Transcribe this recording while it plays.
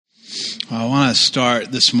I want to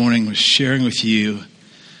start this morning with sharing with you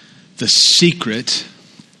the secret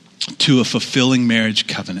to a fulfilling marriage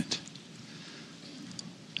covenant.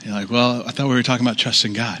 You're like, well, I thought we were talking about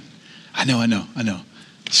trusting God. I know.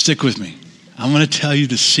 Stick with me. I'm going to tell you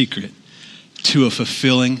the secret to a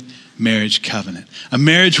fulfilling marriage covenant. A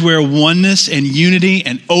marriage where oneness and unity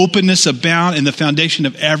and openness abound in the foundation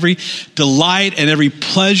of every delight and every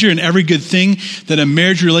pleasure and every good thing that a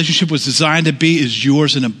marriage relationship was designed to be is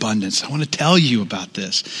yours in abundance. I want to tell you about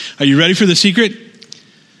this. Are you ready for the secret?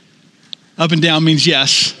 Up and down means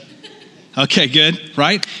yes. Okay, good,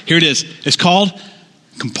 right? Here it is. It's called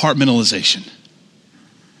compartmentalization.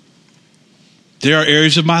 There are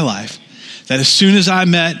areas of my life that as soon as I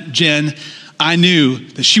met Jen, I knew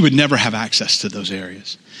that she would never have access to those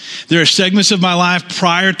areas. There are segments of my life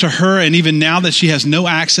prior to her and even now that she has no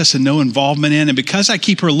access and no involvement in. And because I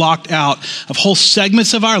keep her locked out of whole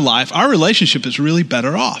segments of our life, our relationship is really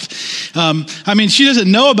better off. She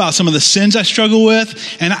doesn't know about some of the sins I struggle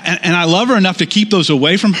with, and I love her enough to keep those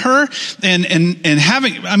away from her.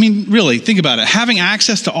 And really, think about it. Having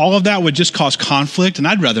access to all of that would just cause conflict, and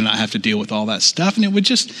I'd rather not have to deal with all that stuff, and it'd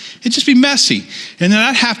just be messy. And then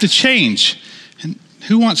I'd have to change. And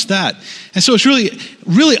who wants that? And so it's really,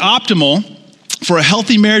 really optimal for a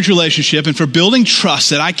healthy marriage relationship and for building trust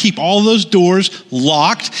that I keep all those doors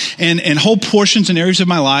locked and whole portions and areas of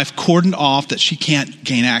my life cordoned off that she can't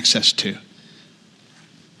gain access to.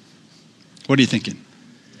 What are you thinking?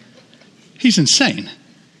 He's insane.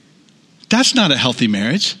 That's not a healthy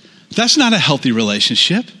marriage. That's not a healthy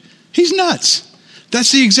relationship. He's nuts.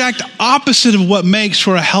 That's the exact opposite of what makes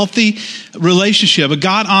for a healthy relationship, a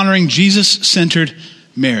God-honoring, Jesus-centered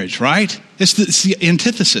marriage, right? It's the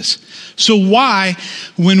antithesis. So why,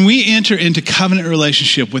 when we enter into covenant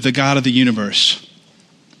relationship with the God of the universe,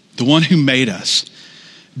 the one who made us,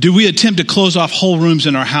 do we attempt to close off whole rooms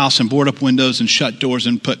in our house and board up windows and shut doors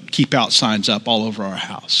and put keep out signs up all over our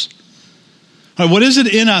house? All right, what is it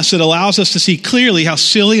in us that allows us to see clearly how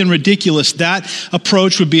silly and ridiculous that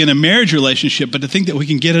approach would be in a marriage relationship, but to think that we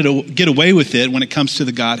can get away with it when it comes to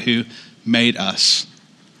the God who made us?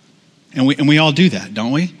 And we all do that,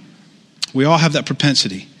 don't we? We all have that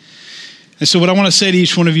propensity. And so what I want to say to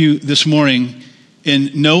each one of you this morning in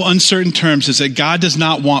no uncertain terms is that God does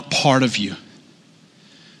not want part of you.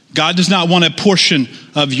 God does not want a portion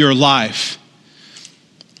of your life.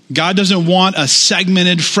 God doesn't want a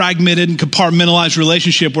segmented, fragmented, and compartmentalized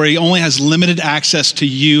relationship where he only has limited access to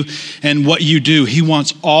you and what you do. He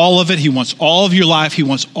wants all of it. He wants all of your life. He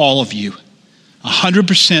wants all of you.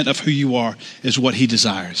 100% of who you are is what he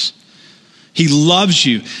desires. He loves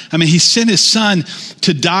you. He sent his son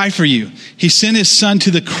to die for you. He sent his son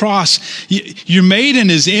to the cross. You're made in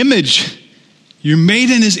his image. You're made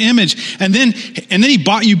in his image. And then he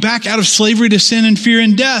bought you back out of slavery to sin and fear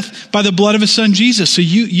and death by the blood of his son, Jesus. So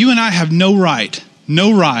you and I have no right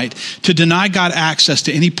to deny God access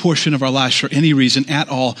to any portion of our lives for any reason at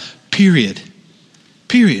all, period.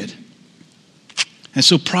 And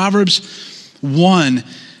so Proverbs 1,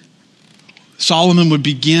 Solomon would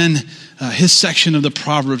begin his section of the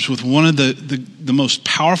Proverbs with one of the most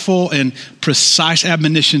powerful and precise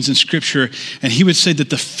admonitions in Scripture. And he would say that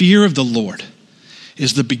the fear of the Lord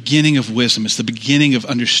is the beginning of wisdom. It's the beginning of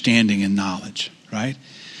understanding and knowledge, right?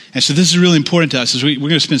 And so this is really important to us. We're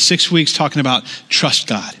going to spend 6 weeks talking about trust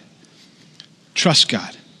God. Trust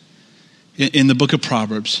God. In the book of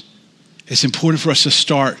Proverbs, it's important for us to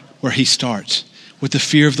start where he starts, with the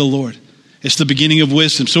fear of the Lord. It's the beginning of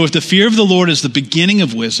wisdom. So if the fear of the Lord is the beginning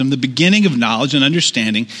of wisdom, the beginning of knowledge and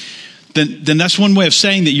understanding, then that's one way of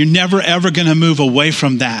saying that you're never, ever going to move away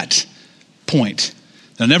from that point.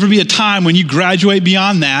 There'll never be a time when you graduate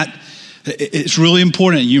beyond that. It's really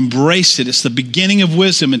important. You embrace it. It's the beginning of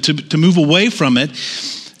wisdom. And to move away from it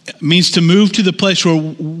means to move to the place where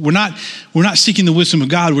we're not seeking the wisdom of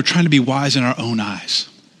God. We're trying to be wise in our own eyes,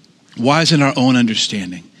 wise in our own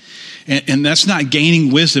understanding. And that's not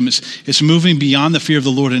gaining wisdom. It's moving beyond the fear of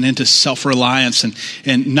the Lord and into self-reliance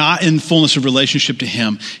and not in fullness of relationship to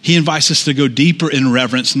him. He invites us to go deeper in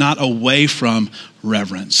reverence, not away from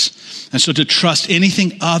reverence. And so to trust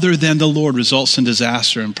anything other than the Lord results in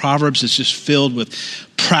disaster. And Proverbs is just filled with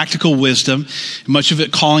practical wisdom, much of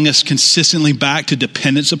it calling us consistently back to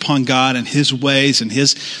dependence upon God and his ways and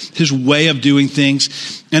his way of doing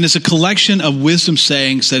things. And it's a collection of wisdom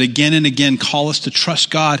sayings that again and again call us to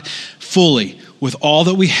trust God fully with all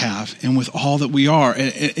that we have and with all that we are.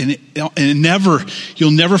 And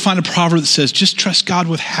you'll never find a proverb that says, just trust God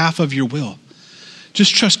with half of your will.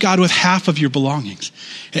 Just trust God with half of your belongings.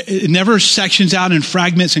 It never sections out in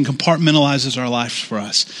fragments and compartmentalizes our lives for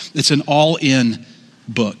us. It's an all-in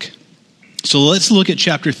book. So let's look at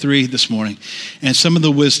chapter 3 this morning and some of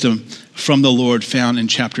the wisdom from the Lord found in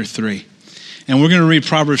chapter 3. And we're going to read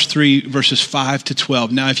Proverbs 3, verses 5 to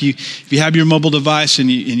 12. Now, if you have your mobile device and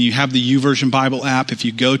you have the YouVersion Bible app, if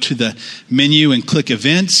you go to the menu and click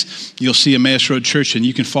Events, you'll see Emmaus Road Church, and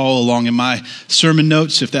you can follow along in my sermon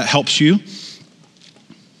notes if that helps you.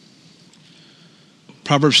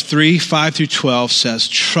 Proverbs 3, 5 through 12 says,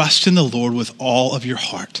 "Trust in the Lord with all of your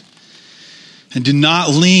heart, and do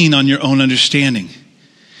not lean on your own understanding.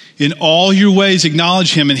 In all your ways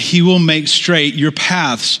acknowledge him, and he will make straight your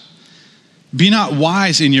paths. Be not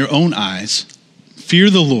wise in your own eyes. Fear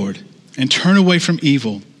the Lord, and turn away from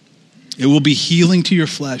evil. It will be healing to your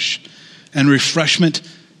flesh and refreshment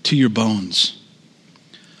to your bones.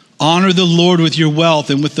 Honor the Lord with your wealth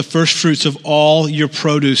and with the first fruits of all your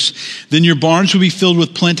produce. Then your barns will be filled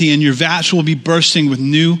with plenty, and your vats will be bursting with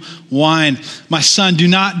new wine. My son, do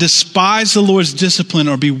not despise the Lord's discipline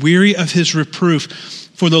or be weary of his reproof.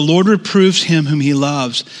 For the Lord reproves him whom he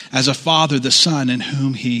loves, as a father the son in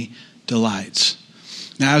whom he delights."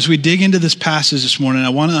 Now, as we dig into this passage this morning, I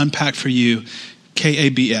want to unpack for you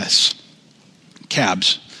KABS,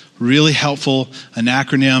 CABS. Really helpful, an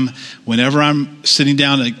acronym. Whenever I'm sitting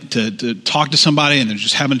down to talk to somebody and they're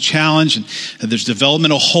just having a challenge and there's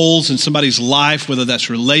developmental holes in somebody's life, whether that's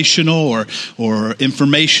relational or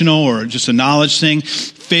informational or just a knowledge thing,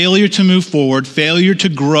 failure to move forward, failure to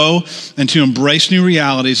grow and to embrace new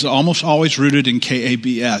realities is almost always rooted in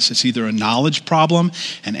KABS. It's either a knowledge problem,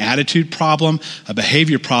 an attitude problem, a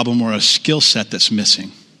behavior problem, or a skill set that's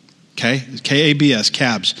missing. Okay? KABS,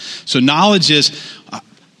 CABS. So knowledge is,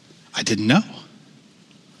 I didn't know.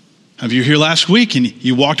 If you were here last week and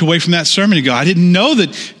you walked away from that sermon and go, I didn't know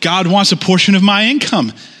that God wants a portion of my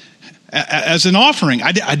income as an offering.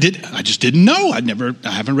 I just didn't know. I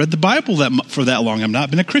haven't read the Bible for that long. I've not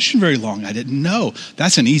been a Christian very long. I didn't know.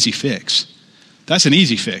 That's an easy fix. That's an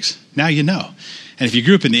easy fix. Now you know. And if you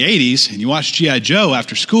grew up in the 80s and you watched G.I. Joe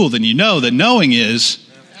after school, then you know that knowing is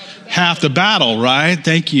half the battle, right?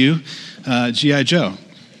 Thank you, G.I. Joe,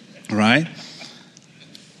 right?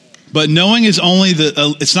 But knowing is only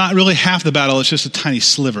it's not really half the battle, it's just a tiny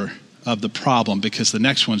sliver of the problem, because the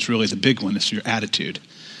next one's really the big one. It's your attitude.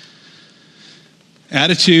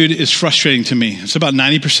 Attitude is frustrating to me. It's about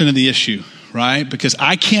 90% of the issue, right? Because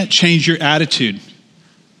I can't change your attitude.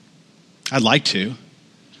 I'd like to.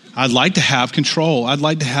 I'd like to have control. I'd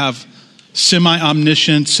like to have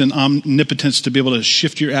semi-omniscience and omnipotence to be able to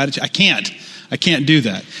shift your attitude. I can't do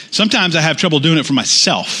that. Sometimes I have trouble doing it for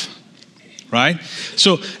myself. Right?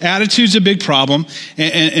 So attitude's a big problem,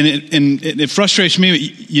 and it frustrates me.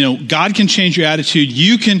 You know, God can change your attitude.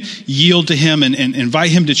 You can yield to him and invite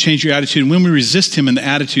him to change your attitude. And when we resist him in the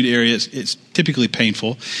attitude area, it's typically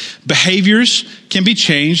painful. Behaviors can be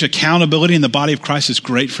changed. Accountability in the body of Christ is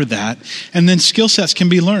great for that. And then skill sets can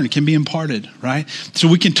be learned, can be imparted, right? So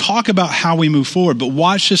we can talk about how we move forward, but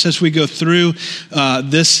watch this as we go through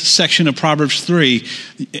this section of Proverbs 3.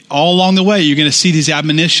 All along the way, you're going to see these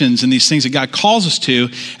admonitions and these things that God calls us to.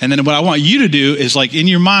 And then what I want you to do is, like, in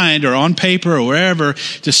your mind or on paper or wherever,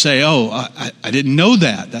 just say, oh, I didn't know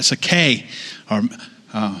that. That's a K. Or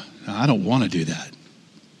I don't want to do that.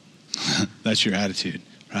 That's your attitude,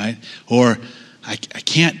 right? Or I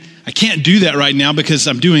can't do that right now because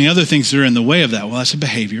I'm doing other things that are in the way of that. Well, that's a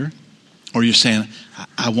behavior. Or you're saying,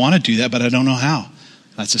 I want to do that, but I don't know how.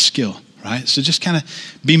 That's a skill, right? So just kind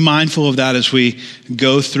of be mindful of that as we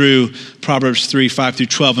go through Proverbs 3, 5 through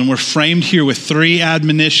 12. And we're framed here with three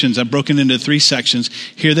admonitions. I've broken into three sections.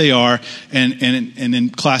 Here they are. And in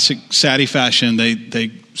classic Sadie fashion,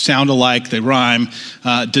 they sound alike, they rhyme.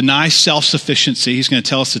 Deny self-sufficiency. He's going to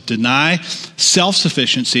tell us to deny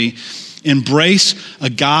self-sufficiency, embrace a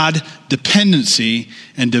God dependency,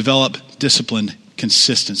 and develop disciplined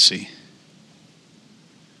consistency.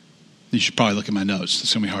 You should probably look at my notes.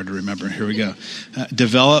 It's going to be hard to remember. Here we go.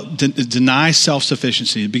 Deny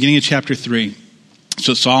self-sufficiency. Beginning of chapter 3.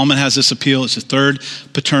 So Solomon has this appeal. It's the third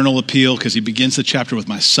paternal appeal because he begins the chapter with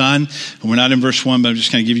my son. And we're not in verse 1, but I'm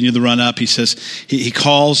just kind of giving you the run up. He says, he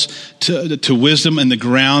calls to wisdom and the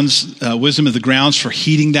grounds, wisdom of the grounds for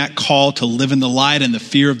heeding that call to live in the light and the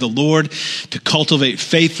fear of the Lord, to cultivate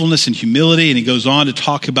faithfulness and humility. And he goes on to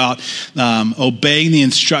talk about obeying the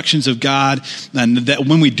instructions of God. And that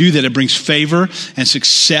when we do that, it brings favor and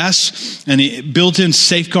success. And he built in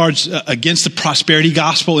safeguards against the prosperity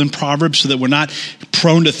gospel in Proverbs so that we're not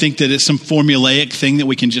prone to think that it's some formulaic thing that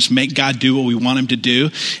we can just make God do what we want him to do.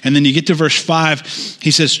 And then you get to verse 5,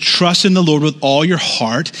 he says, trust in the Lord with all your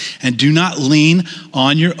heart and do not lean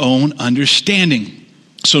on your own understanding.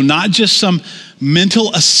 So not just some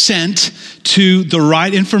mental assent to the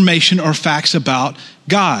right information or facts about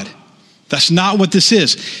God. That's not what this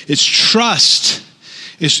is. It's trust.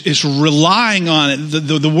 It's relying on it.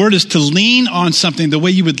 The word is to lean on something the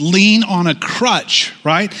way you would lean on a crutch,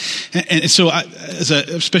 right? And so,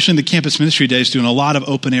 especially in the campus ministry days, doing a lot of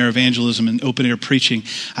open air evangelism and open air preaching,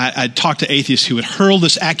 I'd talk to atheists who would hurl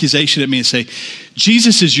this accusation at me and say,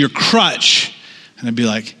 Jesus is your crutch. And I'd be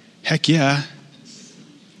like, heck yeah.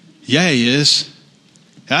 Yeah, he is.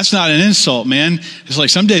 That's not an insult, man. It's like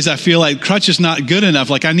some days I feel like crutch is not good enough.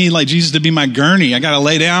 Like I need like Jesus to be my gurney. I got to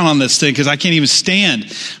lay down on this thing because I can't even stand,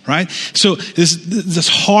 right? So this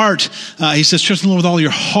heart, he says, trust in the Lord with all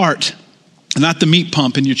your heart, and not the meat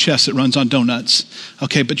pump in your chest that runs on donuts.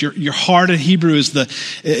 Okay, but your heart in Hebrew is the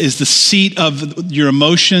seat of your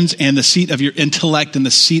emotions and the seat of your intellect and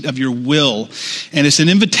the seat of your will. And it's an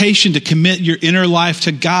invitation to commit your inner life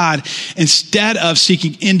to God instead of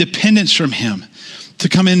seeking independence from him. To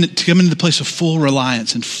come into the place of full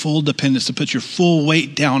reliance and full dependence, to put your full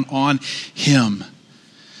weight down on him.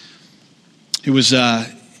 It was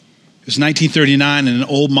 1939, and an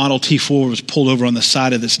old Model T4 was pulled over on the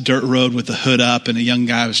side of this dirt road with the hood up, and a young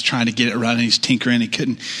guy was trying to get it running. He's tinkering. He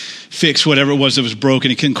couldn't fix whatever it was that was broken.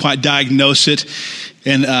 He couldn't quite diagnose it.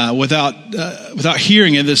 And without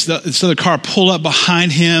hearing it, this other car pulled up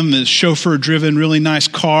behind him, this chauffeur-driven, really nice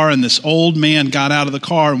car, and this old man got out of the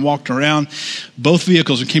car and walked around both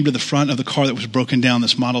vehicles and came to the front of the car that was broken down,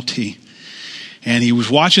 this Model T. And he was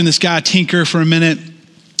watching this guy tinker for a minute,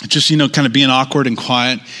 just, kind of being awkward and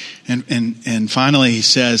quiet. And finally he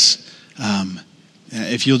says,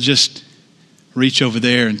 if you'll just reach over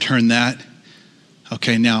there and turn that.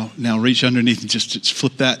 Okay, now reach underneath and just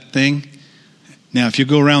flip that thing. Now, if you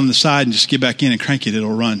go around the side and just get back in and crank it,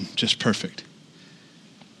 it'll run just perfect.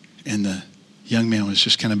 And the young man was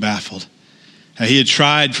just kind of baffled. He had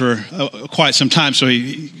tried for quite some time, so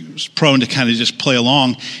he was prone to kind of just play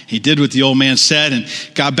along. He did what the old man said and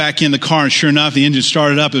got back in the car, and sure enough, the engine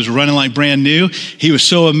started up. It was running like brand new. He was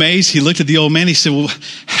so amazed. He looked at the old man. He said, well,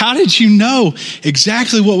 how did you know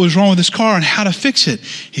exactly what was wrong with this car and how to fix it?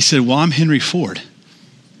 He said, well, I'm Henry Ford.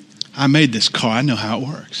 I made this car. I know how it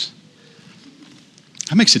works.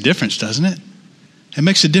 That makes a difference, doesn't it? It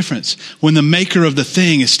makes a difference when the maker of the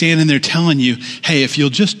thing is standing there telling you, hey, if you'll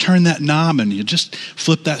just turn that knob and you just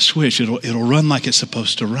flip that switch, it'll run like it's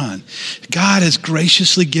supposed to run. God has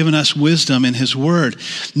graciously given us wisdom in his word.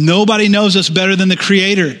 Nobody knows us better than the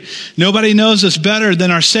Creator. Nobody knows us better than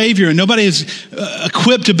our Savior. Nobody is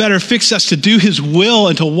equipped to better fix us to do his will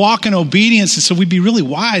and to walk in obedience. And so we'd be really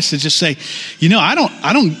wise to just say,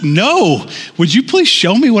 I don't know. Would you please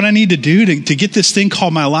show me what I need to do to get this thing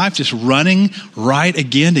called my life just running right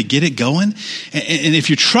again, to get it going? And if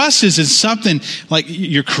your trust is in something like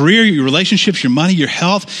your career, your relationships, your money, your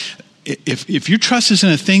health, if your trust is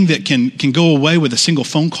in a thing that can go away with a single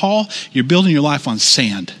phone call, you're building your life on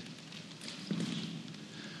sand.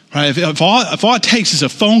 Right? If all it takes is a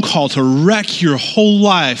phone call to wreck your whole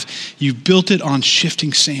life, you've built it on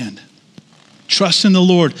shifting sand. Trust in the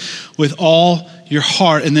Lord with all your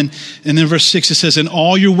heart. And then verse 6, it says, in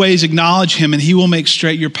all your ways acknowledge him and he will make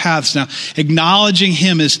straight your paths. Now, acknowledging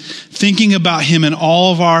him is thinking about him in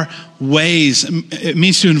all of our ways. It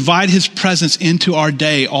means to invite his presence into our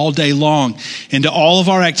day, all day long, into all of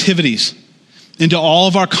our activities, into all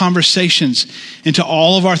of our conversations, into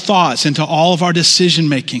all of our thoughts, into all of our decision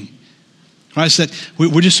making. Right? So that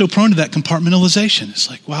we're just so prone to that compartmentalization. It's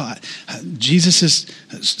like, wow, Jesus is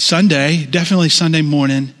Sunday, definitely Sunday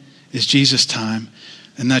morning is Jesus time.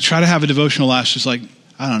 And I try to have a devotional life just like,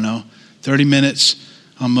 30 minutes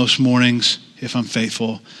on most mornings if I'm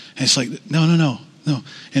faithful. And it's like, no.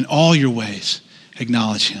 In all your ways,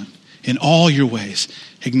 acknowledge him. In all your ways,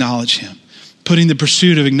 acknowledge him. Putting the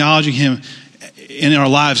pursuit of acknowledging him in our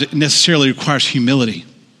lives, it necessarily requires humility.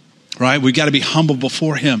 Right? We've got to be humble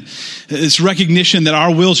before him. It's recognition that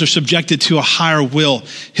our wills are subjected to a higher will.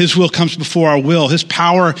 His will comes before our will. His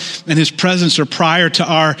power and his presence are prior to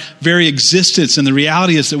our very existence. And the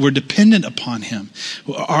reality is that we're dependent upon him.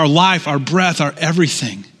 Our life, our breath, our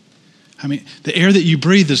everything. I mean, the air that you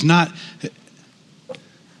breathe is not,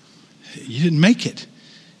 you didn't make it.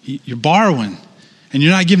 You're borrowing and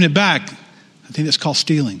you're not giving it back. I think that's called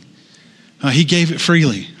stealing. He gave it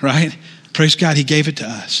freely, right? Praise God, he gave it to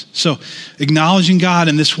us. So acknowledging God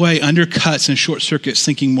in this way undercuts and short circuits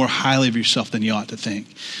thinking more highly of yourself than you ought to think.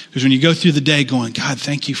 Because when you go through the day going, God,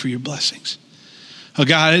 thank you for your blessings. Oh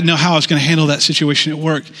God, I didn't know how I was going to handle that situation at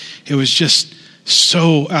work. It was just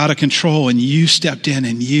so out of control and you stepped in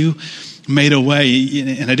and you made a way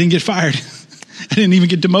and I didn't get fired. I didn't even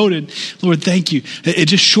get demoted. Lord, thank you. It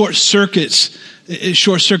just short circuits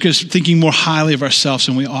thinking more highly of ourselves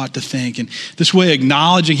than we ought to think. And this way,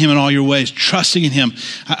 acknowledging him in all your ways, trusting in him.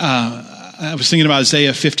 I was thinking about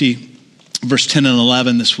Isaiah 50, verse 10 and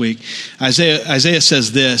 11 this week. Isaiah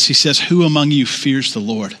says this. He says, "Who among you fears the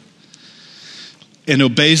Lord and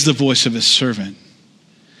obeys the voice of his servant?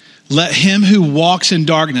 Let him who walks in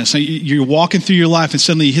darkness," you're walking through your life and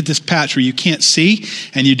suddenly you hit this patch where you can't see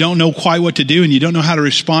and you don't know quite what to do and you don't know how to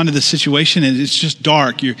respond to the situation and it's just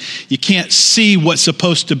dark. You can't see what's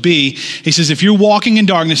supposed to be. He says, if you're walking in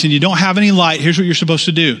darkness and you don't have any light, here's what you're supposed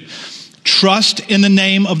to do. Trust in the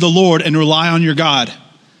name of the Lord and rely on your God.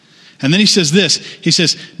 And then he says this, he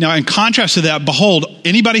says, now in contrast to that, behold,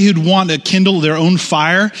 anybody who'd want to kindle their own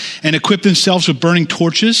fire and equip themselves with burning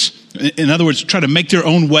torches, in other words, try to make their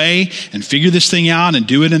own way and figure this thing out and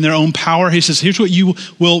do it in their own power. He says, here's what you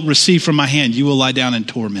will receive from my hand. You will lie down in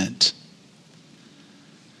torment.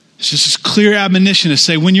 It's just this clear admonition to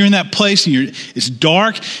say when you're in that place and it's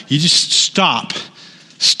dark, you just stop.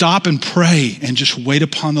 Stop and pray and just wait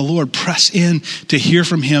upon the Lord. Press in to hear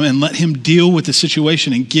from him and let him deal with the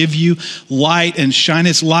situation and give you light and shine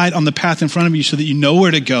his light on the path in front of you so that you know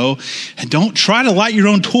where to go. And don't try to light your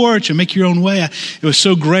own torch and make your own way. It was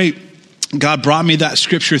so great. God brought me that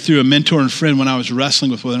scripture through a mentor and friend when I was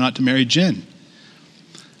wrestling with whether or not to marry Jen.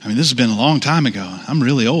 I mean, this has been a long time ago. I'm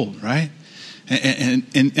really old, right?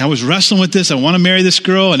 And I was wrestling with this. I want to marry this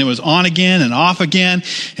girl, and it was on again and off again.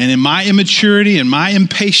 And in my immaturity and my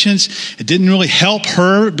impatience, it didn't really help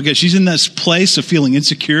her because she's in this place of feeling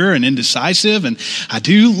insecure and indecisive. And I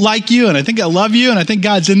do like you, and I think I love you, and I think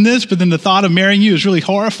God's in this. But then the thought of marrying you is really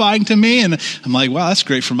horrifying to me. And I'm like, wow, that's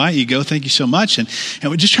great for my ego. Thank you so much. And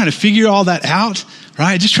we're just trying to figure all that out.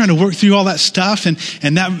 Right? Just trying to work through all that stuff. And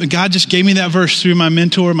that God just gave me that verse through my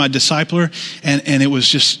mentor, my discipler. And it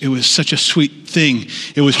was such a sweet thing.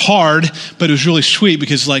 It was hard, but it was really sweet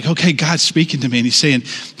because like, okay, God's speaking to me and he's saying,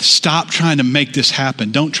 stop trying to make this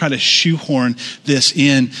happen. Don't try to shoehorn this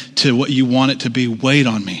in to what you want it to be. Wait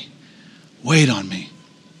on me. Wait on me.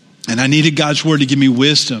 And I needed God's word to give me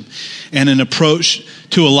wisdom and an approach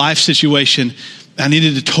to a life situation. I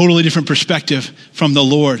needed a totally different perspective from the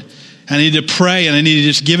Lord. I needed to pray and I needed to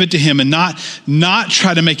just give it to him and not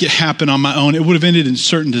try to make it happen on my own. It would have ended in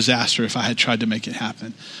certain disaster if I had tried to make it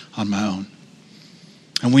happen on my own.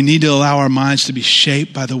 And we need to allow our minds to be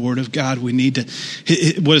shaped by the word of God. We need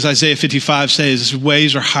to, what does Isaiah 55 say? His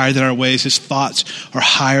ways are higher than our ways. His thoughts are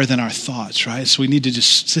higher than our thoughts, right? So we need to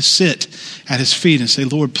just sit at his feet and say,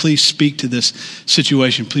 Lord, please speak to this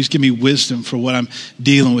situation. Please give me wisdom for what I'm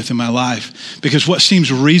dealing with in my life. Because what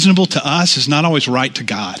seems reasonable to us is not always right to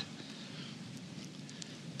God.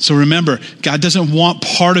 So remember, God doesn't want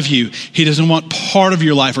part of you. He doesn't want part of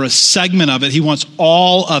your life or a segment of it. He wants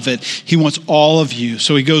all of it. He wants all of you.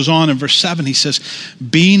 So he goes on in verse 7, he says,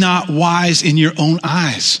 be not wise in your own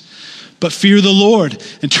eyes, but fear the Lord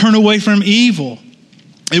and turn away from evil.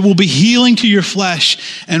 It will be healing to your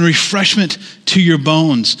flesh and refreshment to your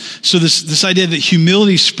bones. So this idea that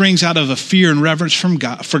humility springs out of a fear and reverence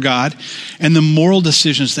for God, and the moral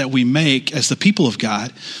decisions that we make as the people of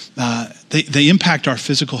God, they impact our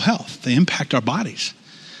physical health. They impact our bodies.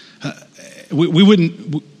 We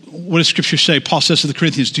wouldn't, what does Scripture say? Paul says to the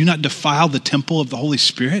Corinthians, do not defile the temple of the Holy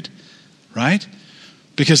Spirit, right?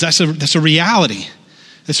 Because that's a reality.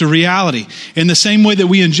 It's a reality. In the same way that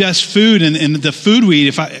we ingest food and the food we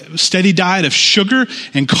eat, a steady diet of sugar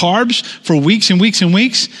and carbs for weeks and weeks and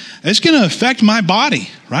weeks, it's going to affect my body,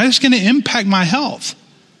 right? It's going to impact my health.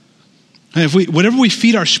 And whatever we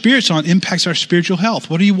feed our spirits on impacts our spiritual health.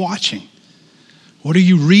 What are you watching? What are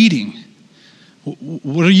you reading?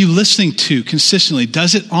 What are you listening to consistently?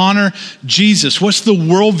 Does it honor Jesus? What's the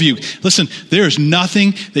worldview? Listen, there is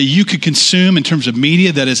nothing that you could consume in terms of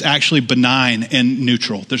media that is actually benign and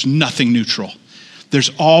neutral. There's nothing neutral. There's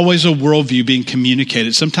always a worldview being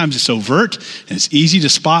communicated. Sometimes it's overt and it's easy to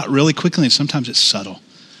spot really quickly, and sometimes it's subtle.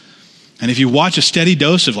 And if you watch a steady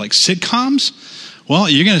dose of like sitcoms, well,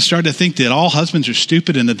 you're going to start to think that all husbands are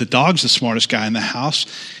stupid and that the dog's the smartest guy in the house.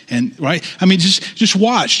 And right? I mean, just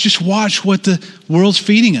watch what the world's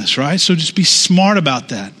feeding us, right? So just be smart about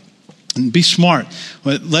that. And be smart.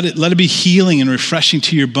 Let it be healing and refreshing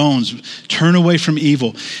to your bones. Turn away from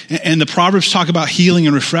evil. And the Proverbs talk about healing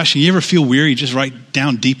and refreshing. You ever feel weary just right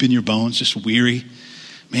down deep in your bones, just weary?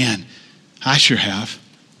 Man, I sure have.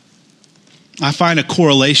 I find a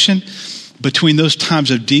correlation between those times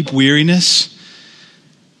of deep weariness.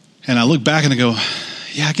 And I look back and I go,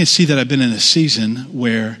 yeah, I can see that I've been in a season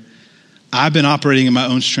where I've been operating in my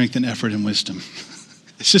own strength and effort and wisdom.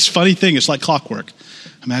 It's just a funny thing. It's like clockwork.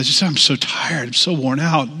 I mean, I'm so tired. I'm so worn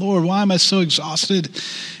out. Lord, why am I so exhausted?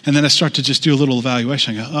 And then I start to just do a little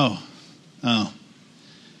evaluation. I go, oh,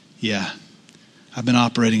 yeah, I've been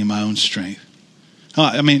operating in my own strength.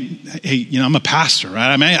 I mean, hey, I'm a pastor,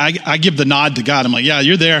 right? I mean, I give the nod to God. I'm like, yeah,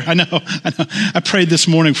 you're there. I know. I prayed this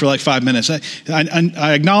morning for like 5 minutes.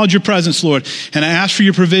 I acknowledge your presence, Lord, and I ask for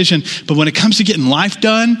your provision. But when it comes to getting life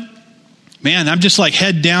done, man, I'm just like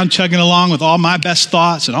head down, chugging along with all my best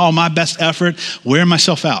thoughts and all my best effort, wearing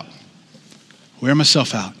myself out.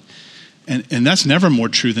 And that's never more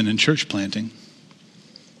true than in church planting.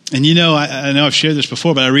 And I know I've shared this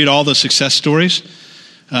before, but I read all those success stories.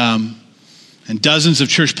 And dozens of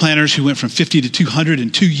church planters who went from 50 to 200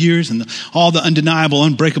 in 2 years, and all the undeniable,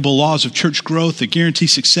 unbreakable laws of church growth that guarantee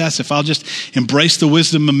success if I'll just embrace the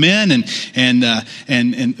wisdom of men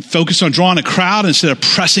and focus on drawing a crowd instead of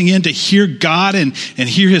pressing in to hear God and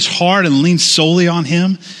hear his heart and lean solely on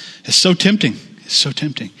him. It's so tempting. It's so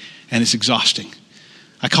tempting. And it's exhausting.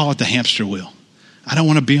 I call it the hamster wheel. I don't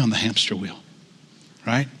want to be on the hamster wheel,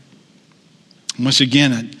 right? And once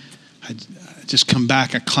again, I just come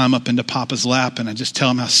back, I climb up into Papa's lap, and I just tell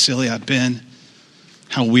him how silly I've been,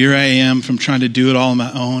 how weary I am from trying to do it all on my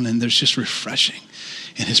own. And there's just refreshing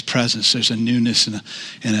in his presence. There's a newness and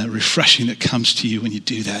a refreshing that comes to you when you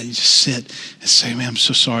do that. You just sit and say, man, I'm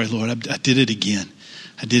so sorry, Lord. I did it again.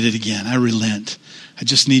 I relent.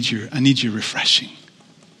 I need your refreshing.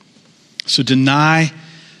 So deny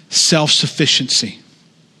self-sufficiency.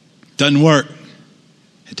 Doesn't work.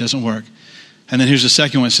 It doesn't work. And then here's the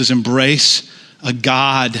second one. It says, embrace a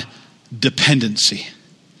God dependency.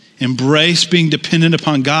 Embrace being dependent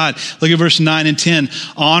upon God. Look at verse 9 and 10.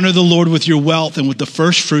 Honor the Lord with your wealth and with the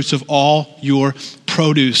first fruits of all your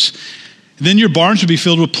produce. Then your barns will be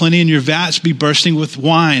filled with plenty and your vats be bursting with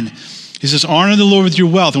wine. He says, honor the Lord with your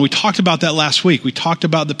wealth. And we talked about that last week. We talked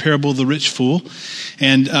about the parable of the rich fool.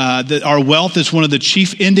 And that our wealth is one of the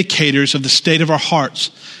chief indicators of the state of our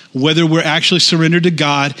hearts. Whether we're actually surrendered to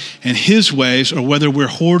God and his ways or whether we're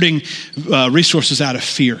hoarding resources out of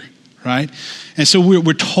fear, right? And so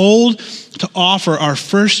we're told to offer our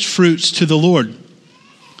first fruits to the Lord.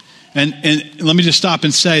 And let me just stop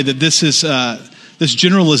and say that this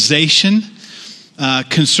generalization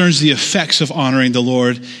concerns the effects of honoring the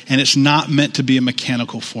Lord, and it's not meant to be a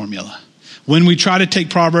mechanical formula. When we try to take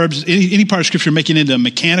Proverbs, any part of Scripture, make it into a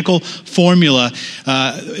mechanical formula,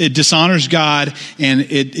 it dishonors God and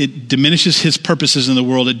it diminishes his purposes in the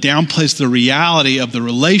world. It downplays the reality of the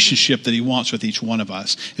relationship that he wants with each one of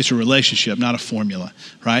us. It's a relationship, not a formula,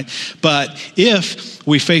 right? But if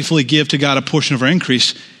we faithfully give to God a portion of our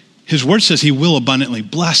increase, his word says he will abundantly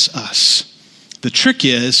bless us. The trick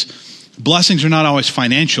is, blessings are not always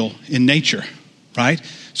financial in nature, right?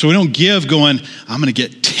 So we don't give going, I'm going to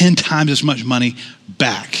get 10 times as much money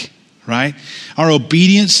back, right? Our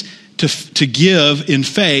obedience to give in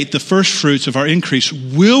faith, the first fruits of our increase,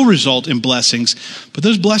 will result in blessings, but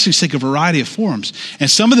those blessings take a variety of forms. And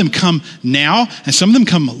some of them come now, and some of them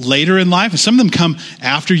come later in life, and some of them come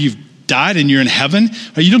after you've died and you're in heaven.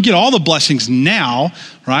 You don't get all the blessings now,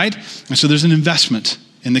 right? And so there's an investment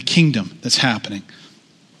in the kingdom that's happening.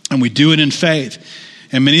 And we do it in faith.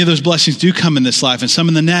 And many of those blessings do come in this life and some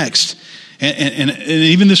in the next. And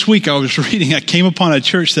even this week I was reading, I came upon a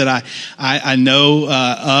church that I know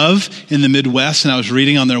of in the Midwest, and I was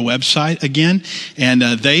reading on their website again. And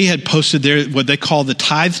they had posted what they call the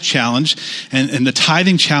tithe challenge. And the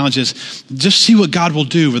tithing challenge is just see what God will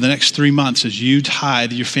do over the next 3 months as you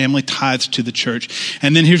tithe, your family tithes to the church.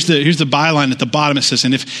 And then here's the byline at the bottom. It says,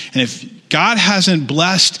 and if God hasn't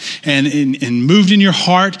blessed and moved in your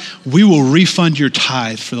heart, we will refund your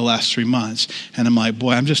tithe for the last 3 months. And I'm like,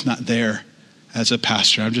 boy, I'm just not there as a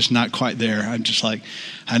pastor. I'm just not quite there. I'm just like,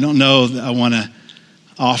 I don't know that I want to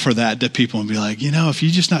offer that to people and be like, if you're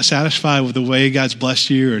just not satisfied with the way God's blessed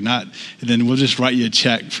you or not, then we'll just write you a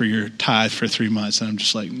check for your tithe for 3 months. And I'm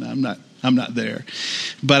just like, no, I'm not there.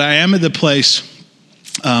 But I am at the place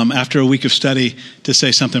after a week of study to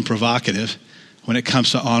say something provocative when it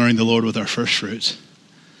comes to honoring the Lord with our first fruits.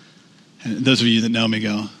 And those of you that know me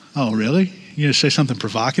go, oh, really? You're going to say something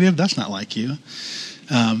provocative? That's not like you.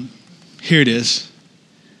 Here it is.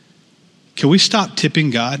 Can we stop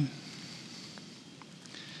tipping God?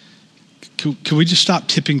 Can we just stop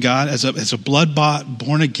tipping God as a blood-bought,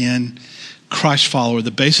 born-again Christ follower?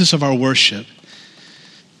 The basis of our worship,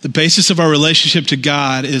 the basis of our relationship to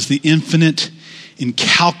God is the infinite,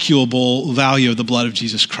 incalculable value of the blood of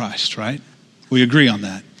Jesus Christ, right? We agree on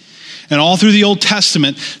that. And all through the Old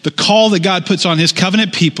Testament, the call that God puts on his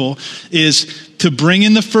covenant people is to bring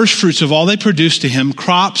in the first fruits of all they produce to him,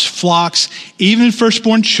 crops, flocks, even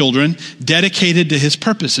firstborn children dedicated to his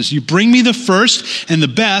purposes. You bring me the first and the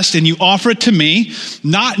best and you offer it to me,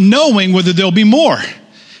 not knowing whether there'll be more.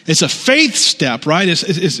 It's a faith step, right?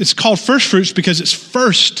 It's called first fruits because it's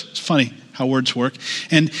first. It's funny. how words work.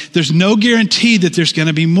 And there's no guarantee that there's going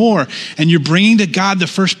to be more. And you're bringing to God the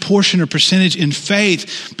first portion or percentage in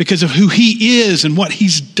faith because of who he is and what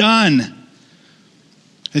he's done.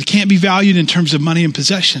 It can't be valued in terms of money and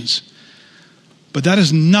possessions. But that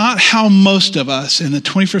is not how most of us in the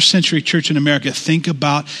 21st century church in America think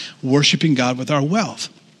about worshiping God with our wealth.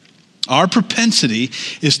 Our propensity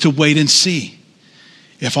is to wait and see.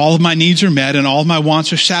 If all of my needs are met and all of my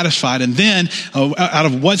wants are satisfied, and then out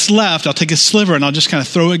of what's left, I'll take a sliver and I'll just kind of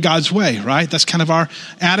throw it God's way, right? That's kind of our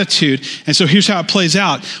attitude. And so here's how it plays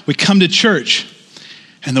out. We come to church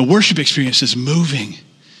and the worship experience is moving.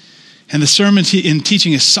 And the sermon and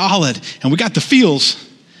teaching is solid. And we got the feels.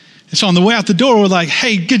 And so on the way out the door, we're like,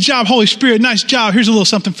 hey, good job, Holy Spirit. Nice job. Here's a little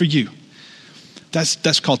something for you.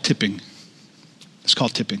 That's called tipping. It's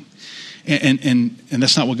called tipping. And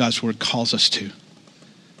that's not what God's word calls us to.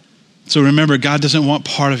 So remember, God doesn't want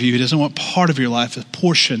part of you. He doesn't want part of your life, a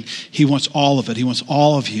portion. He wants all of it. He wants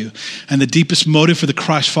all of you. And the deepest motive for the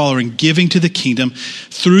Christ follower in giving to the kingdom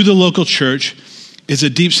through the local church is a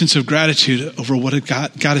deep sense of gratitude over what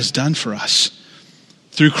God has done for us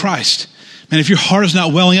through Christ. And if your heart is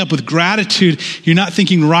not welling up with gratitude, you're not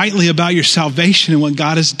thinking rightly about your salvation and what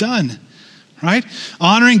God has done, right?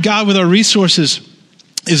 Honoring God with our resources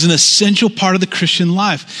is an essential part of the Christian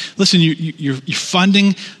life. Listen, you're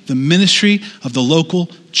funding the ministry of the local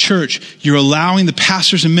church. You're allowing the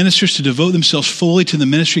pastors and ministers to devote themselves fully to the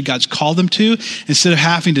ministry God's called them to, instead of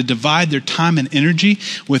having to divide their time and energy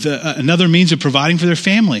with another means of providing for their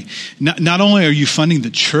family. Not only are you funding the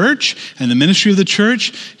church and the ministry of the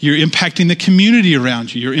church, you're impacting the community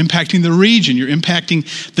around you. You're impacting the region. You're impacting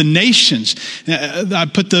the nations. I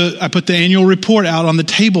put the annual report out on the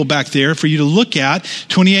table back there for you to look at.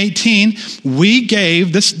 2018, we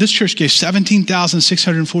gave, this church gave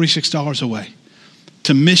 $17,646 away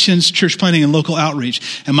to missions, church planting, and local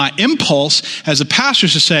outreach. And my impulse as a pastor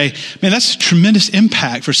is to say, man, that's a tremendous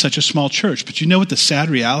impact for such a small church. But you know what the sad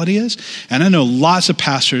reality is? And I know lots of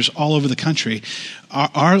pastors all over the country.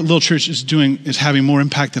 Our little church is having more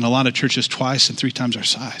impact than a lot of churches twice and 3 times our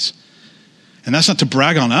size. And that's not to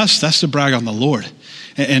brag on us, that's to brag on the Lord.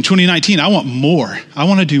 In 2019, I want more. I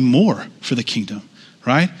want to do more for the kingdom.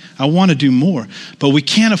 Right? I want to do more. But we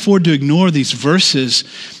can't afford to ignore these verses.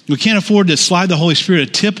 We can't afford to slide the Holy Spirit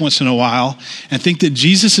a tip once in a while and think that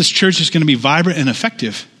Jesus' church is going to be vibrant and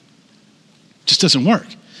effective. It just doesn't work.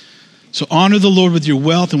 So honor the Lord with your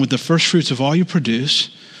wealth and with the first fruits of all you produce.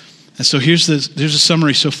 And so here's a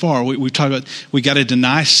summary so far. We've talked about we got to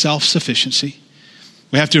deny self-sufficiency.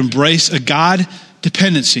 We have to embrace a God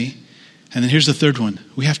dependency. And then here's the third one.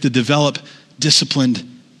 We have to develop disciplined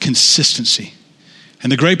consistency.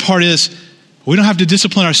 And the great part is, we don't have to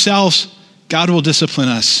discipline ourselves. God will discipline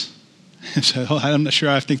us. So I'm not sure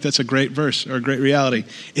I think that's a great verse or a great reality.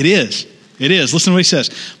 It is. It is. Listen to what he says.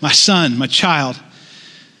 My son, my child,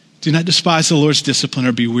 do not despise the Lord's discipline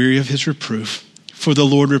or be weary of his reproof. For the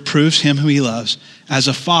Lord reproves him whom he loves, as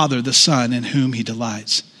a father the son in whom he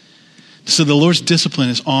delights. So the Lord's discipline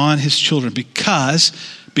is on his children because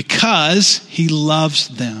he loves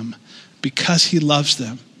them. Because he loves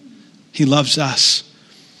them. He loves us.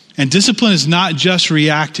 And discipline is not just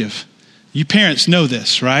reactive. You parents know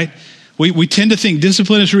this, right? We tend to think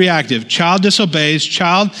discipline is reactive. Child disobeys,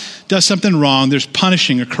 child does something wrong, there's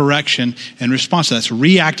punishing or correction in response to that. That's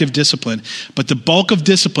reactive discipline. But the bulk of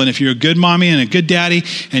discipline, if you're a good mommy and a good daddy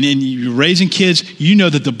and you're raising kids, you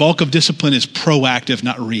know that the bulk of discipline is proactive,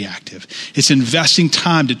 not reactive. It's investing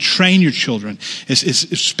time to train your children.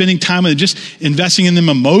 It's spending time with them, just investing in them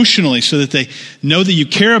emotionally so that they know that you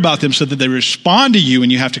care about them, so that they respond to you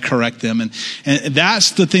when you have to correct them. And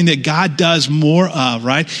that's the thing that God does more of,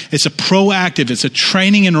 right? It's a proactive. It's a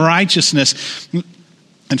training in righteousness.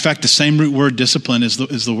 In fact, the same root word discipline is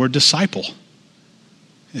the word disciple.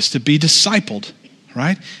 It's to be discipled,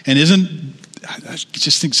 right? And I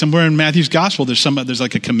just think somewhere in Matthew's gospel, there's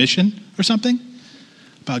like a commission or something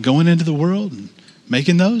about going into the world and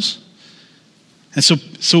making those. And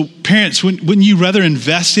so parents, wouldn't you rather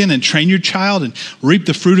invest in and train your child and reap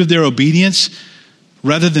the fruit of their obedience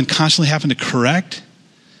rather than constantly having to correct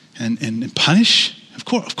and punish?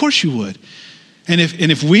 Of course you would. And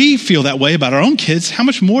if we feel that way about our own kids, how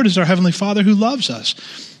much more does our Heavenly Father who loves us?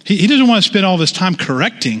 He doesn't want to spend all of his time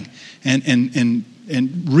correcting and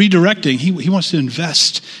redirecting. He wants to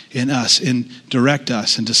invest in us and direct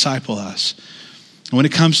us and disciple us. And when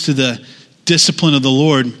it comes to the discipline of the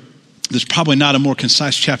Lord, There's probably not a more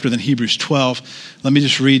concise chapter than Hebrews 12. Let me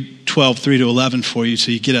just read 12, 3 to 11 for you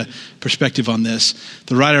so you get a perspective on this.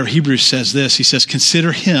 The writer of Hebrews says this. He says,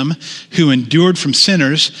 consider him who endured from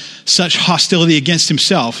sinners such hostility against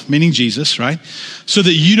himself, meaning Jesus, right? So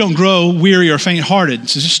that you don't grow weary or faint-hearted.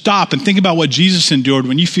 So just stop and think about what Jesus endured.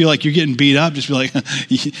 When you feel like you're getting beat up, just be like,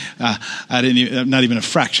 not even a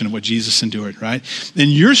fraction of what Jesus endured, right? In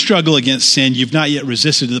your struggle against sin, you've not yet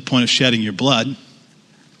resisted to the point of shedding your blood.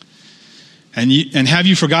 And have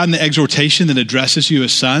you forgotten the exhortation that addresses you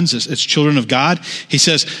as sons, as children of God? He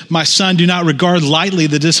says, my son, do not regard lightly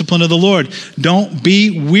the discipline of the Lord. Don't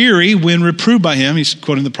be weary when reproved by him. He's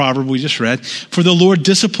quoting the proverb we just read. For the Lord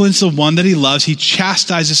disciplines the one that he loves. He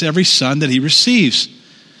chastises every son that he receives.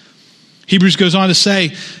 Hebrews goes on to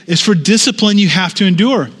say, it's for discipline you have to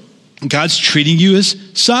endure. God's treating you as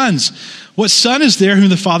sons. What son is there whom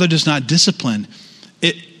the Father does not discipline?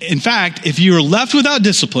 In fact, if you are left without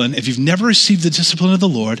discipline, if you've never received the discipline of the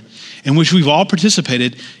Lord, in which we've all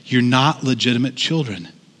participated, you're not legitimate children.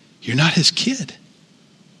 You're not his kid.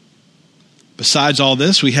 Besides all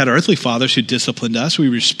this, we had earthly fathers who disciplined us. We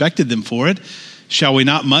respected them for it. Shall we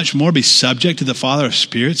not much more be subject to the Father of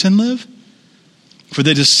spirits and live? For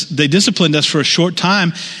they disciplined us for a short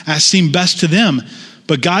time as seemed best to them.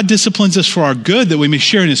 But God disciplines us for our good, that we may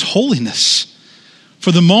share in his holiness.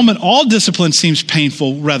 For the moment, all discipline seems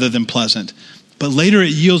painful rather than pleasant, but later it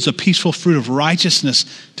yields a peaceful fruit of righteousness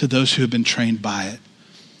to those who have been trained by it.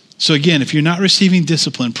 So again, if you're not receiving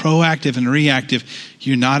discipline, proactive and reactive,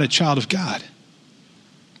 you're not a child of God.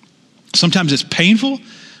 Sometimes it's painful,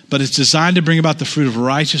 but it's designed to bring about the fruit of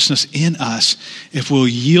righteousness in us if we'll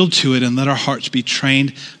yield to it and let our hearts be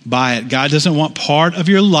trained by it. God doesn't want part of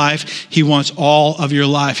your life. He wants all of your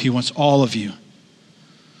life. He wants all of you.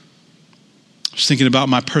 I was thinking about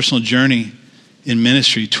my personal journey in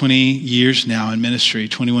ministry, 20 years now in ministry,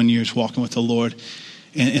 21 years walking with the Lord,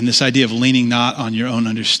 and this idea of leaning not on your own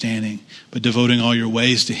understanding, but devoting all your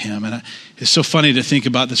ways to him. And it's so funny to think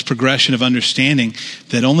about this progression of understanding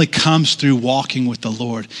that only comes through walking with the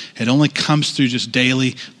Lord. It only comes through just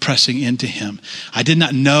daily pressing into him. I did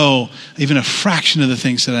not know even a fraction of the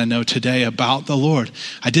things that I know today about the Lord.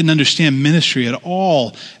 I didn't understand ministry at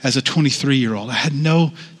all as a 23-year-old. I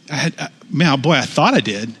thought I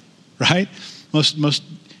did, right? Most,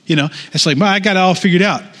 it's like, I got it all figured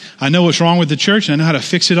out. I know what's wrong with the church and I know how to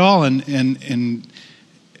fix it all. And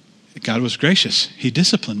God was gracious. He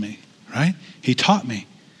disciplined me, right? He taught me.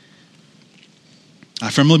 I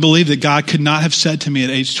firmly believe that God could not have said to me at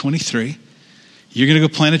age 23, you're going to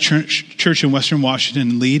go plant a church in Western Washington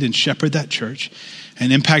and lead and shepherd that church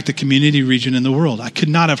and impact the community region in the world. I could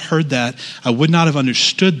not have heard that. I would not have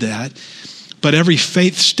understood that. But every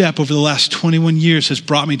faith step over the last 21 years has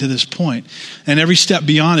brought me to this point. And every step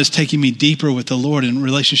beyond is taking me deeper with the Lord in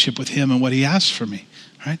relationship with him and what he asks for me.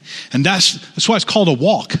 Right? And that's why it's called a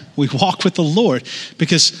walk. We walk with the Lord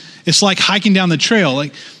because it's like hiking down the trail.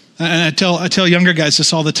 And I tell younger guys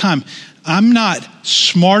this all the time. I'm not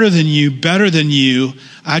smarter than you, better than you.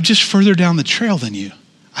 I'm just further down the trail than you.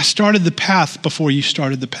 I started the path before you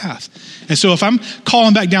started the path. And so if I'm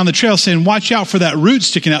calling back down the trail saying, watch out for that root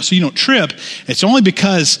sticking out so you don't trip, it's only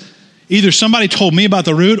because either somebody told me about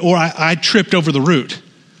the root or I tripped over the root,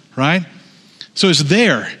 right? So it's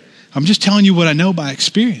there. I'm just telling you what I know by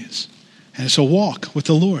experience. And it's a walk with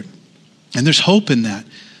the Lord. And there's hope in that.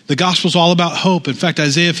 The gospel's all about hope. In fact,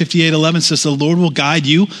 Isaiah 58:11 says the Lord will guide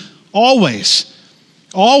you always.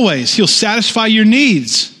 Always. He'll satisfy your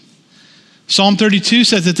needs. Psalm 32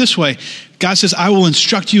 says it this way. God says, I will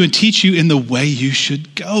instruct you and teach you in the way you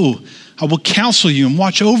should go. I will counsel you and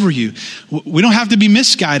watch over you. We don't have to be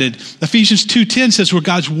misguided. Ephesians 2:10 says we're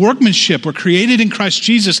God's workmanship. We're created in Christ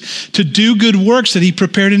Jesus to do good works that he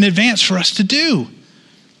prepared in advance for us to do.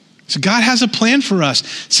 So God has a plan for us.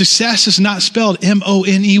 Success is not spelled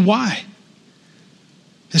M-O-N-E-Y.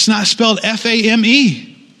 It's not spelled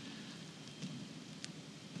F-A-M-E.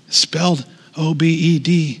 It's spelled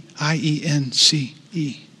O-B-E-D-I-E-N-C-E.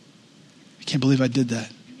 I can't believe I did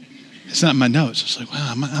that. It's not in my notes. It's like,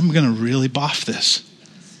 wow, I'm going to really boff this.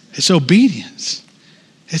 It's obedience.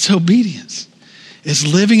 It's obedience. It's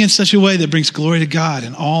living in such a way that brings glory to God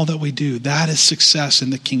in all that we do. That is success in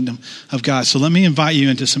the kingdom of God. So let me invite you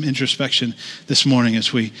into some introspection this morning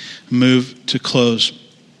as we move to close.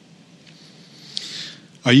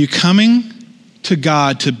 Are you coming to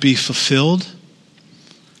God to be fulfilled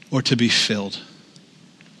or to be filled?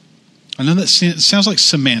 I know that sounds like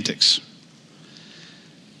semantics.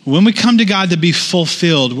 When we come to God to be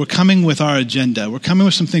fulfilled, we're coming with our agenda. We're coming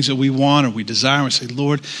with some things that we want or we desire. And we say,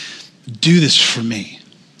 Lord, do this for me.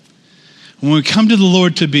 When we come to the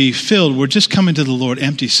Lord to be filled, we're just coming to the Lord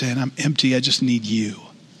empty, saying, I'm empty, I just need you.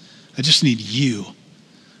 I just need you.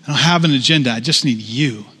 I don't have an agenda, I just need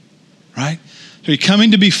you, right? Are you coming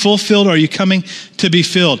to be fulfilled, or are you coming to be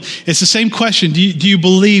filled? It's the same question. Do you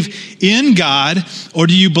believe in God, or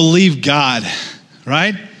do you believe God,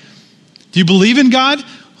 right? Do you believe in God?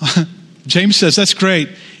 James says, that's great.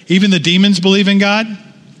 Even the demons believe in God.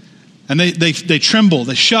 And they tremble,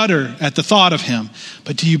 they shudder at the thought of him.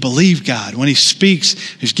 But do you believe God? When he speaks,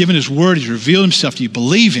 he's given his word, he's revealed himself. Do you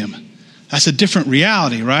believe him? That's a different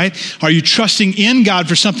reality, right? Are you trusting in God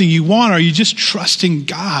for something you want? Or are you just trusting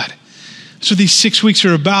God? That's what these 6 weeks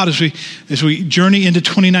are about as we journey into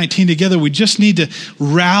 2019 together. We just need to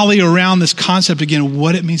rally around this concept again,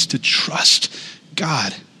 what it means to trust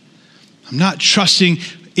God. I'm not trusting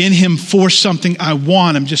in him for something I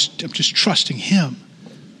want. I'm just trusting him.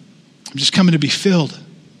 I'm just coming to be filled.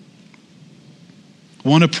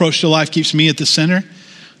 One approach to life keeps me at the center,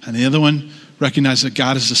 and the other one recognizes that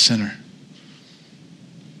God is the center.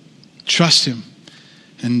 Trust him,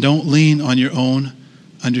 and don't lean on your own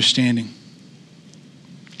understanding.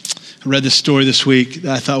 I read this story this week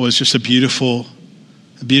that I thought was just a beautiful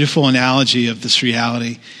analogy of this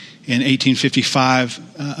reality. In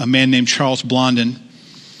 1855, a man named Charles Blondin,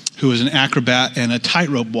 who was an acrobat and a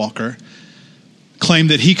tightrope walker,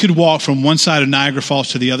 claimed that he could walk from one side of Niagara Falls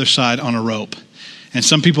to the other side on a rope. And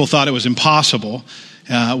some people thought it was impossible.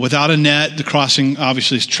 Without a net, the crossing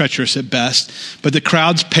obviously is treacherous at best. But the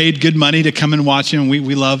crowds paid good money to come and watch him.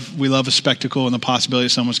 We love a spectacle and the possibility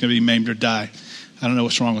that someone's going to be maimed or die. I don't know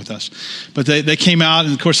what's wrong with us. But they came out,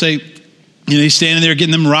 and of course he's standing there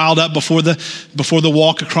getting them riled up before the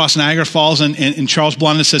walk across Niagara Falls. And Charles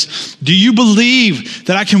Blondin says, do you believe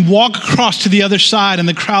that I can walk across to the other side? And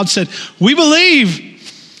the crowd said, we believe.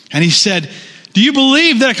 And he said, do you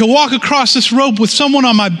believe that I can walk across this rope with someone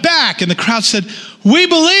on my back? And the crowd said, we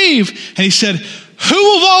believe. And he said, who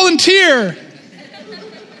will volunteer?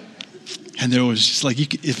 And there was just like, you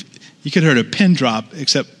could have heard a pin drop,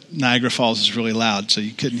 except Niagara Falls is really loud, so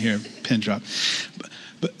you couldn't hear a pin drop.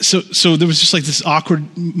 But so there was just like this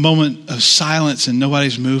awkward moment of silence, and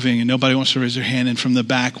nobody's moving, and nobody wants to raise their hand. And from the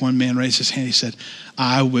back, one man raised his hand. He said,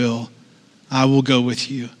 I will go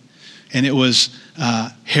with you. And it was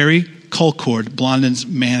Harry Colcord, Blondin's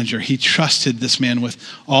manager. He trusted this man with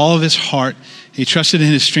all of his heart. He trusted in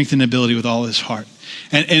his strength and ability with all his heart.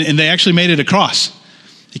 And they actually made it across.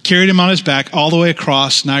 He carried him on his back all the way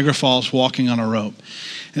across Niagara Falls, walking on a rope.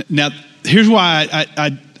 Now, here's why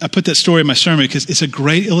I put that story in my sermon, because it's a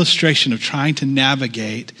great illustration of trying to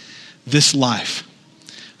navigate this life.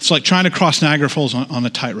 It's like trying to cross Niagara Falls on a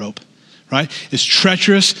tightrope, right? It's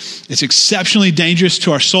treacherous. It's exceptionally dangerous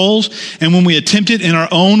to our souls. And when we attempt it in our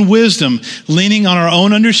own wisdom, leaning on our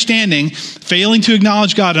own understanding, failing to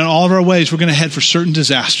acknowledge God in all of our ways, we're going to head for certain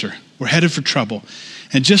disaster. We're headed for trouble.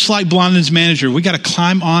 And just like Blondin's manager, we got to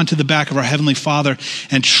climb onto the back of our Heavenly Father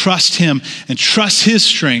and trust him and trust his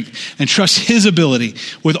strength and trust his ability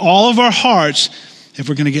with all of our hearts if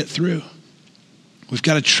we're going to get through. We've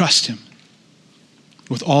got to trust him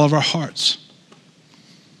with all of our hearts.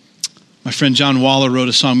 My friend John Waller wrote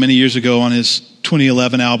a song many years ago on his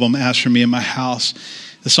 2011 album, As For Me in My House.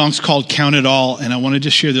 The song's called Count It All, and I wanted to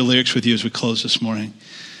share the lyrics with you as we close this morning.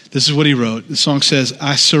 This is what he wrote. The song says,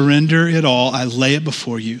 I surrender it all. I lay it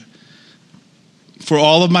before you. For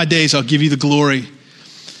all of my days, I'll give you the glory.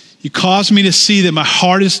 You caused me to see that my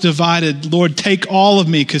heart is divided. Lord, take all of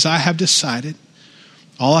me, because I have decided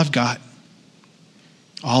all I've got,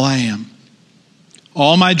 all I am.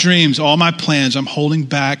 All my dreams, all my plans, I'm holding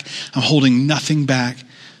back. I'm holding nothing back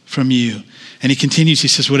from you. And he continues, he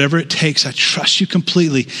says, whatever it takes, I trust you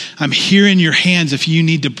completely. I'm here in your hands if you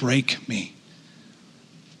need to break me.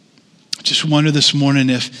 I just wonder this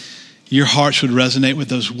morning if your hearts would resonate with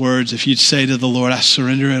those words. If you'd say to the Lord, I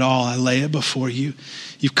surrender it all. I lay it before you.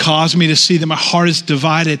 You've caused me to see that my heart is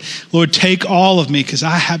divided. Lord, take all of me, because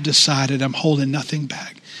I have decided I'm holding nothing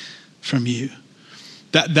back from you.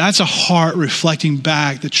 That's a heart reflecting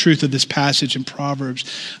back the truth of this passage in Proverbs.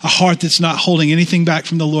 A heart that's not holding anything back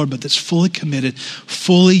from the Lord, but that's fully committed,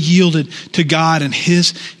 fully yielded to God and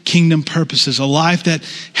his kingdom purposes. A life that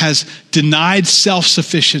has denied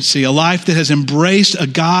self-sufficiency. A life that has embraced a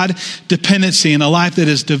God dependency. And a life that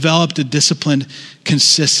has developed a disciplined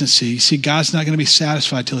consistency. You see, God's not going to be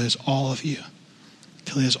satisfied till he has all of you.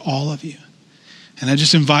 Till he has all of you. And I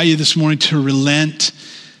just invite you this morning to relent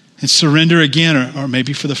and surrender again, or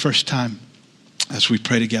maybe for the first time, as we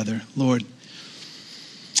pray together. Lord,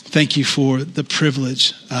 thank you for the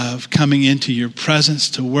privilege of coming into your presence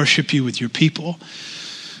to worship you with your people.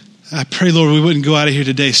 I pray, Lord, we wouldn't go out of here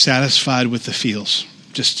today satisfied with the feels.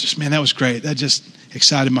 just man, that was great. That just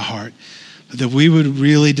excited my heart. But that we would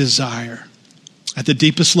really desire, at the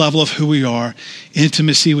deepest level of who we are,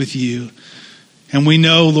 intimacy with you. And we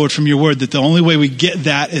know, Lord, from your word that the only way we get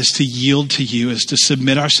that is to yield to you, is to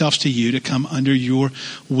submit ourselves to you, to come under your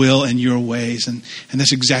will and your ways. And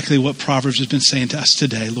that's exactly what Proverbs has been saying to us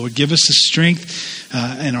today. Lord, give us the strength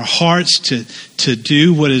in our hearts to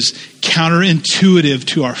do what is counterintuitive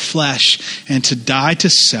to our flesh and to die to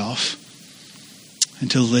self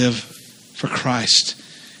and to live for Christ.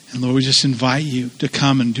 And Lord, we just invite you to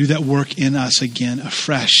come and do that work in us again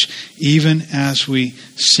afresh, even as we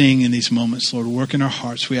sing in these moments. Lord, work in our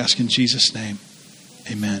hearts. We ask in Jesus' name.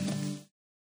 Amen.